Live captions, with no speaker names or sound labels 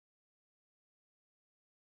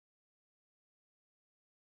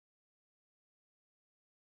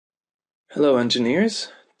Hello engineers,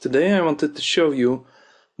 today I wanted to show you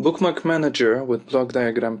Bookmark Manager with Block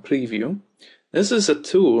Diagram Preview. This is a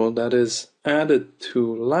tool that is added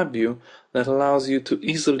to LabVIEW that allows you to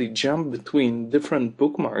easily jump between different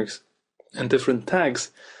bookmarks and different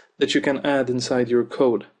tags that you can add inside your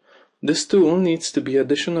code. This tool needs to be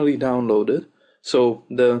additionally downloaded, so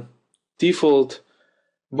the default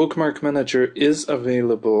Bookmark Manager is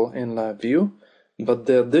available in LabVIEW, but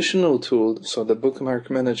the additional tool, so the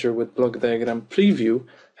Bookmark Manager with Block Diagram Preview,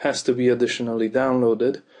 has to be additionally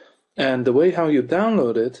downloaded. And the way how you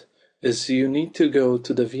download it is you need to go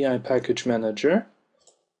to the VI Package Manager.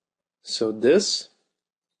 So this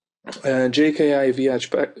JKI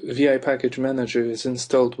VI Package Manager is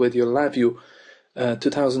installed with your LabVIEW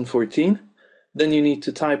 2014. Then you need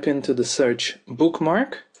to type into the search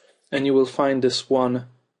bookmark, and you will find this one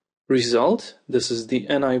result. This is the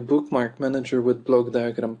NI Bookmark Manager with Block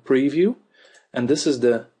Diagram Preview, and this is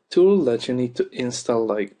the tool that you need to install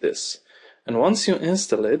like this. And once you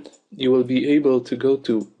install it, you will be able to go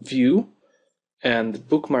to View and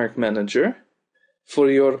Bookmark Manager for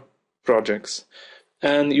your projects.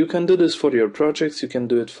 And you can do this for your projects, you can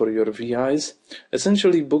do it for your VIs.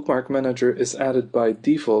 Essentially, Bookmark Manager is added by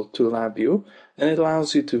default to LabVIEW, and it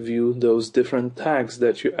allows you to view those different tags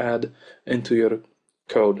that you add into your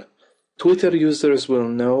code. Twitter users will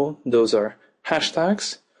know those are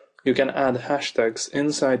hashtags. You can add hashtags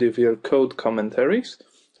inside of your code commentaries,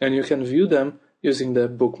 and you can view them using the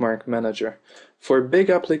Bookmark Manager. For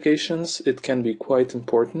big applications, it can be quite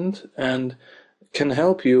important and can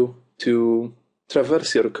help you to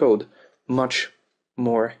traverse your code much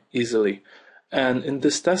more easily. And in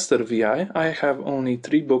this tester VI, I have only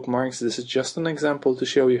 3 bookmarks. This is just an example to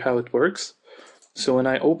show you how it works. So when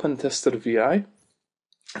I open tester VI,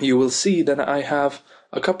 you will see that I have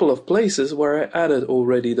a couple of places where I added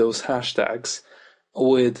already those hashtags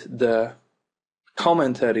with the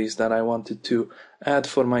commentaries that I wanted to add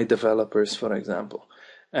for my developers, for example.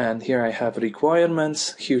 And here I have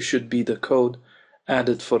requirements. Here should be the code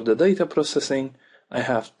added for the data processing. I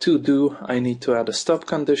have to do. I need to add a stop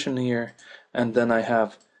condition here. And then I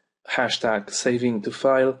have hashtag saving to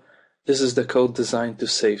file. This is the code designed to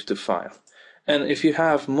save to file. And if you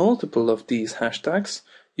have multiple of these hashtags,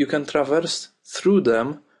 you can traverse through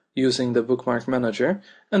them using the Bookmark Manager,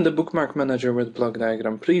 and the Bookmark Manager with Block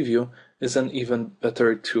Diagram Preview is an even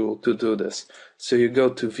better tool to do this. So you go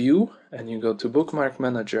to View and you go to Bookmark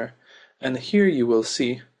Manager, and here you will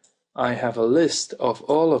see I have a list of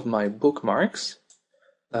all of my bookmarks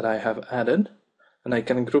that I have added, and I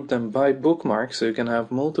can group them by bookmark, so you can have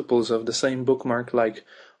multiples of the same bookmark. Like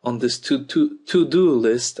on this to-do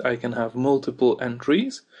list, I can have multiple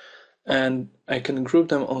entries, and I can group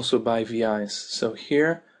them also by VIs. So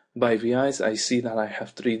here, by VIs, I see that I have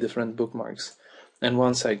 3 different bookmarks. And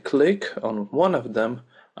once I click on one of them,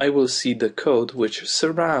 I will see the code which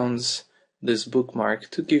surrounds this bookmark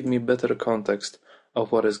to give me better context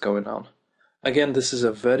of what is going on. Again, this is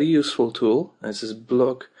a very useful tool. This is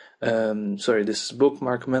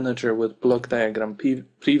Bookmark Manager with Block Diagram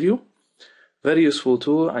Preview. Very useful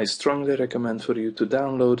tool. I strongly recommend for you to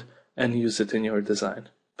download and use it in your design.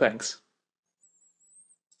 Thanks.